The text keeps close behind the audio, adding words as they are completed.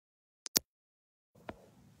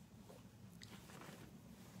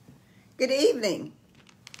Good evening.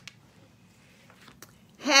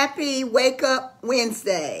 Happy Wake Up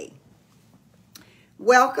Wednesday.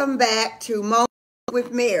 Welcome back to Moments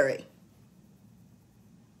with Mary.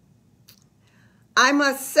 I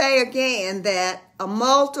must say again that a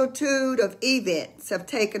multitude of events have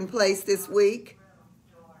taken place this week.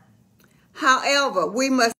 However,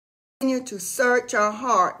 we must continue to search our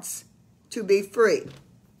hearts to be free.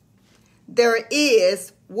 There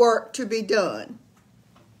is work to be done.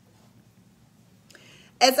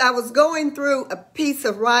 As I was going through a piece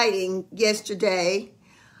of writing yesterday,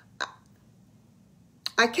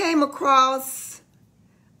 I came across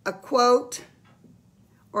a quote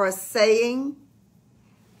or a saying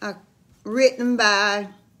written by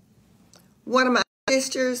one of my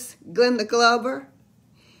sisters, Glenda Glover,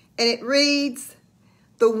 and it reads,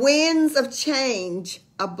 "The winds of change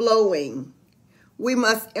are blowing. We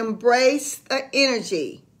must embrace the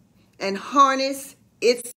energy and harness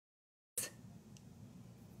its."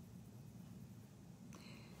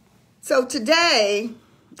 So today,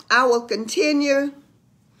 I will continue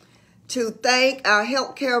to thank our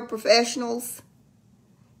healthcare professionals,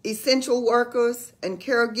 essential workers, and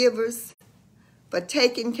caregivers for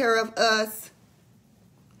taking care of us.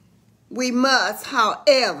 We must,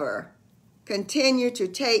 however, continue to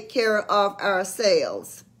take care of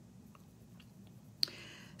ourselves.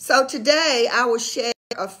 So today, I will share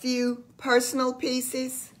a few personal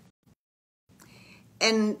pieces,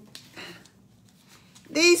 and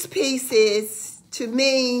these pieces, to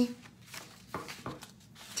me,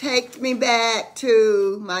 take me back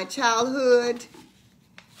to my childhood,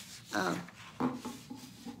 some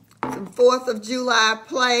 4th of July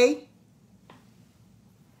play,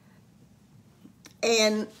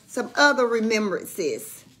 and some other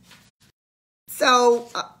remembrances. So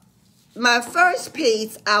my first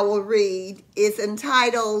piece I will read is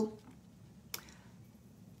entitled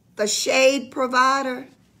 "The Shade Provider."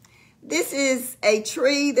 This is a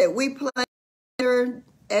tree that we planted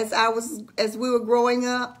as we were growing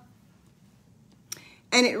up.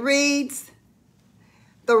 And it reads,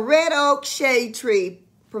 "The red oak shade tree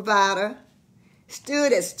provider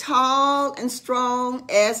stood as tall and strong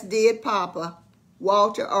as did Papa,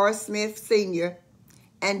 Walter R. Smith Sr.,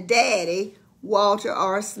 and Daddy, Walter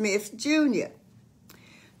R. Smith Jr.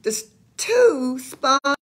 The two spun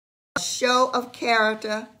a show of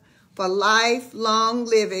character for lifelong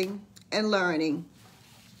living and learning.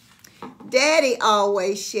 Daddy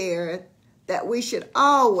always shared that we should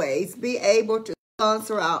always be able to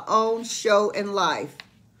sponsor our own show in life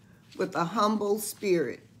with a humble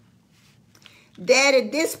spirit. Daddy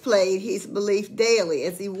displayed his belief daily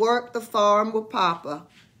as he worked the farm with Papa.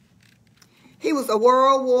 He was a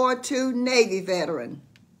World War II Navy veteran.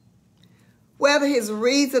 Whether his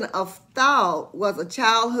reason of thought was a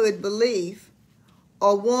childhood belief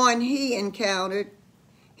or one he encountered,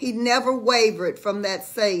 he never wavered from that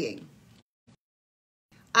saying.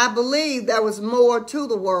 I believe there was more to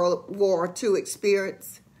the World War II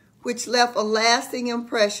experience, which left a lasting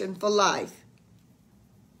impression for life.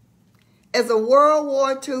 As a World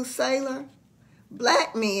War II sailor,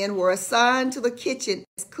 black men were assigned to the kitchen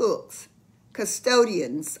as cooks,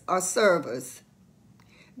 custodians, or servers.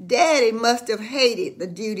 Daddy must have hated the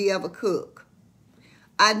duty of a cook.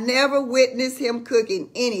 I never witnessed him cooking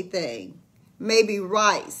anything, maybe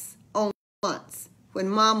rice only once, when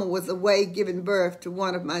Mama was away giving birth to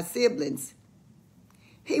one of my siblings.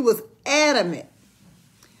 He was adamant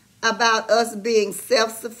about us being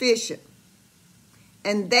self-sufficient,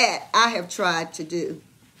 and that I have tried to do.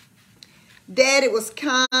 Daddy was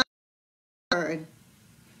kind.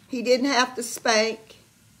 He didn't have to spank.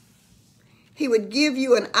 He would give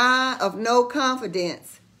you an eye of no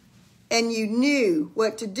confidence, and you knew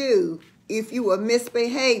what to do if you were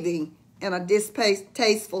misbehaving in a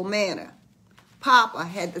distasteful manner. Papa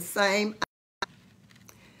had the same eye.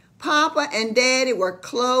 Papa and Daddy were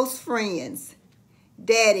close friends.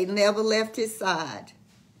 Daddy never left his side.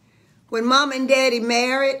 When Mom and Daddy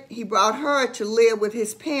married, he brought her to live with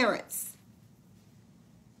his parents,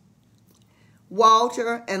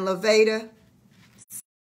 Walter and Levada.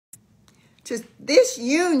 To this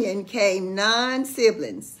union came 9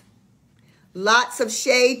 siblings. Lots of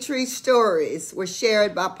shade tree stories were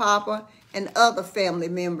shared by Papa and other family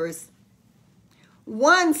members.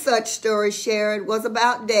 One such story shared was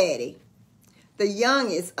about Daddy, the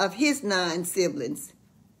youngest of his 9 siblings.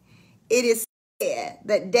 It is said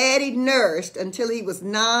that Daddy nursed until he was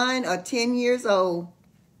 9 or 10 years old.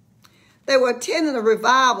 They were attending a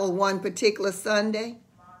revival one particular Sunday.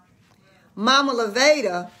 Mama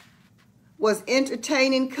Levada was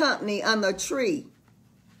entertaining company under a tree,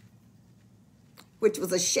 which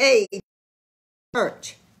was a shade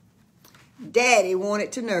church. Daddy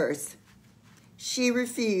wanted to nurse. She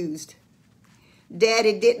refused.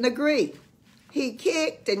 Daddy didn't agree. He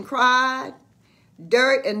kicked and cried.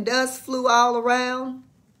 Dirt and dust flew all around.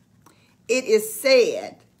 It is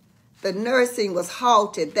said the nursing was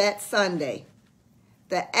halted that Sunday.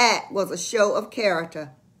 The act was a show of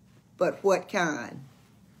character, but what kind?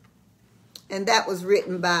 And that was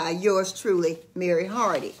written by yours truly, Mary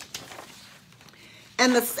Hardy.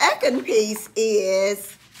 And the second piece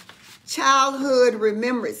is childhood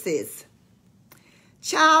remembrances.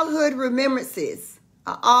 Childhood remembrances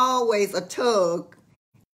are always a tug.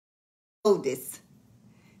 Oldest.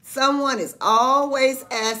 Someone is always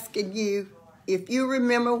asking you if you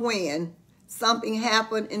remember when something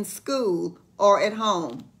happened in school or at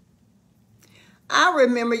home. I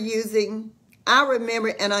remember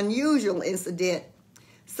an unusual incident,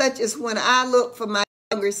 such as when I looked for my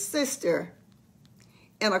younger sister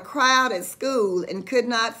in a crowd at school and could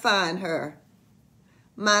not find her.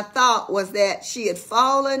 My thought was that she had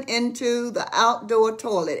fallen into the outdoor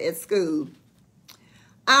toilet at school.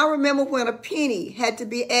 I remember when a penny had to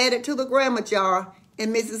be added to the grammar jar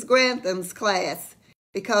in Mrs. Grantham's class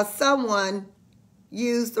because someone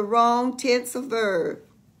used the wrong tense of verb.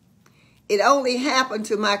 It only happened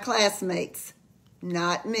to my classmates,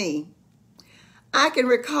 not me. I can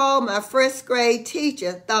recall my first grade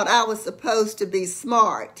teacher thought I was supposed to be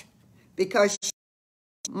smart because she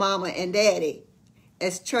was Mama and Daddy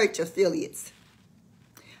as church affiliates.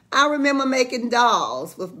 I remember making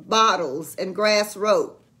dolls with bottles and grass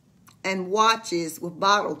rope and watches with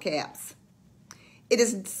bottle caps. It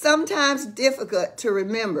is sometimes difficult to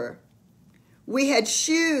remember. We had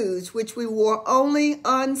shoes which we wore only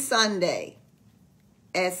on Sunday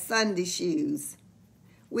as Sunday shoes.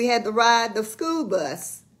 We had to ride the school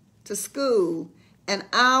bus to school an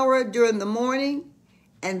hour during the morning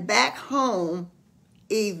and back home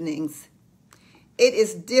evenings. It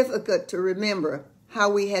is difficult to remember how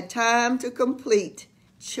we had time to complete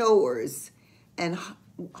chores and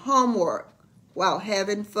homework while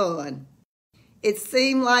having fun. It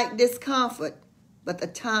seemed like discomfort, but the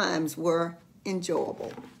times were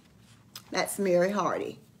enjoyable. That's Mary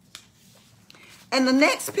Hardy. And the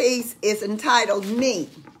next piece is entitled Me.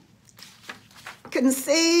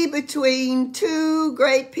 Conceived between two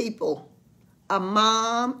great people, a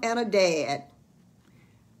mom and a dad,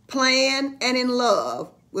 planned and in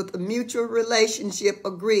love with a mutual relationship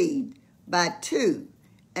agreed by two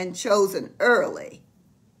and chosen early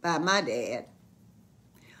by my dad.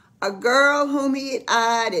 A girl whom he had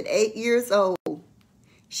eyed at 8 years old.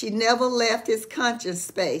 She never left his conscious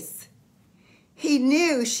space. He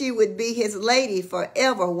knew she would be his lady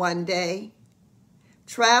forever one day.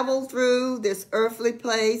 Traveled through this earthly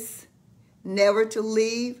place, never to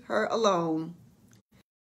leave her alone.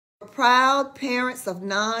 Proud parents of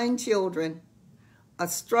 9 children, a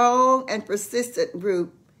strong and persistent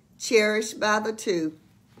group cherished by the two.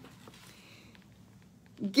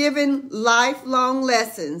 Given lifelong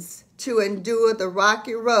lessons to endure the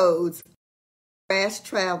rocky roads of rash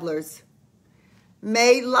travelers,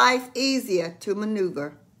 made life easier to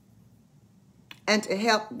maneuver and to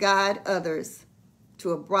help guide others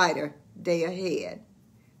to a brighter day ahead.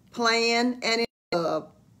 Planned and in love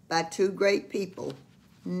by two great people,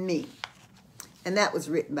 me. And that was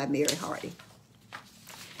written by Mary Hardy.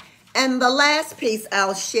 And the last piece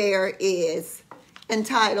I'll share is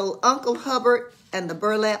entitled Uncle Hubbard and the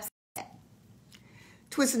Burlap Sack.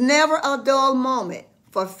 'Twas never a dull moment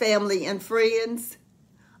for family and friends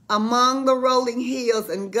among the rolling hills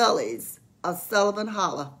and gullies of Sullivan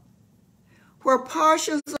Hollow, where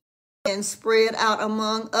parcels of land spread out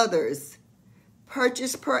among others,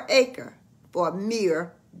 purchased per acre for a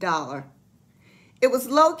mere $1. It was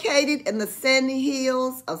located in the sandy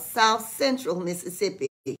hills of south central Mississippi.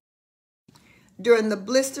 During the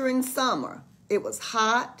blistering summer, it was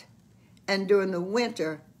hot, and during the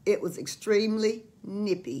winter, it was extremely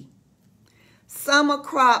nippy. Summer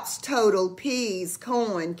crops totaled peas,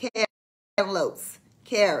 corn, cantaloupes,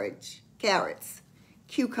 carrots,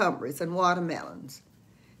 cucumbers, and watermelons.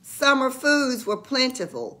 Summer foods were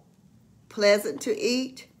plentiful, pleasant to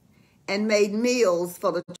eat, and made meals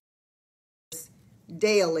for the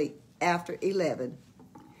daily after 11.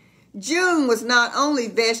 June was not only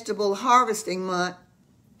vegetable harvesting month,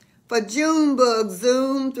 for June bugs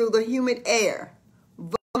zoomed through the humid air,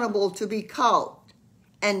 vulnerable to be caught,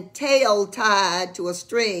 and tail tied to a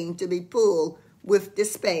string to be pulled with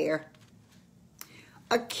despair.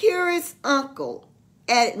 A curious uncle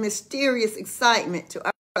added mysterious excitement to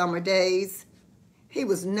our summer days. He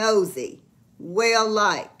was nosy,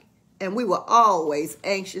 well-liked, and we were always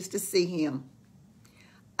anxious to see him.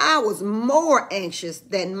 I was more anxious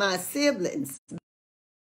than my siblings.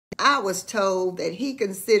 I was told that he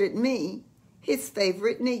considered me his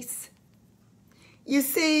favorite niece. You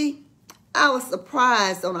see, I was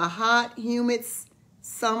surprised on a hot, humid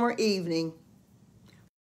summer evening.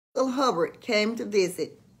 Uncle Hubbard came to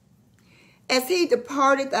visit. As he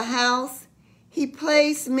departed the house, he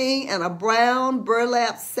placed me in a brown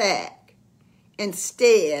burlap sack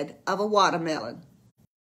instead of a watermelon.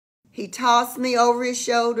 He tossed me over his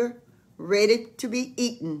shoulder, ready to be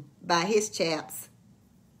eaten by his chaps.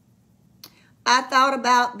 I thought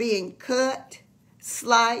about being cut,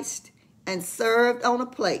 sliced, and served on a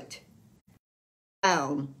plate.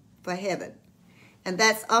 Bound for heaven. And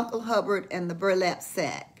that's Uncle Hubbard and the Burlap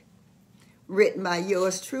Sack, written by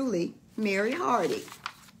yours truly, Mary Hardy.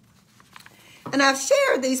 And I've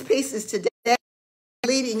shared these pieces today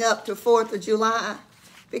leading up to 4th of July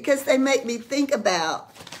because they make me think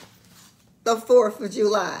about the 4th of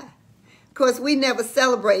July. Of course, we never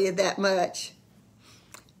celebrated that much.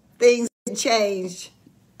 Things changed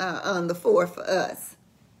on the 4th for us.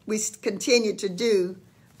 We continued to do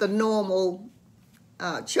the normal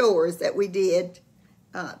chores that we did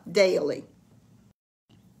daily.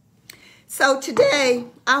 So today,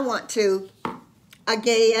 I want to,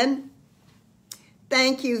 again,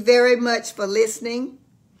 thank you very much for listening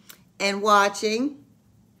and watching.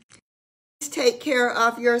 Please take care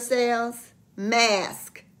of yourselves.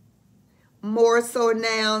 Mask, more so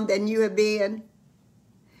now than you have been.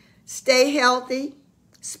 Stay healthy.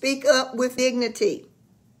 Speak up with dignity.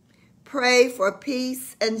 Pray for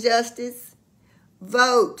peace and justice.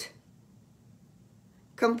 Vote.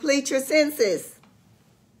 Complete your census.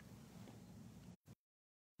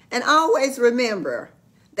 And always remember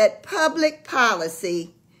that public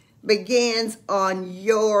policy begins on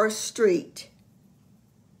your street.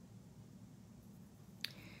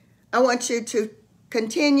 I want you to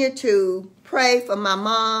continue to pray for my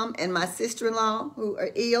mom and my sister-in-law who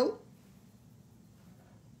are ill.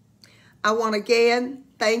 I want to again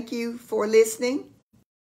thank you for listening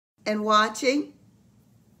and watching.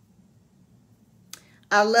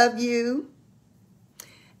 I love you.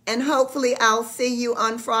 And hopefully I'll see you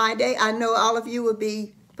on Friday. I know all of you will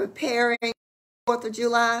be preparing for 4th of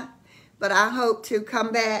July, but I hope to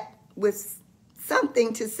come back with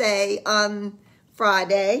something to say on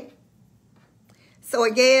Friday. So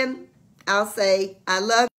again, I'll say I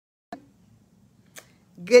love you,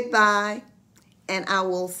 goodbye, and I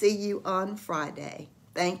will see you on Friday.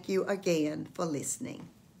 Thank you again for listening.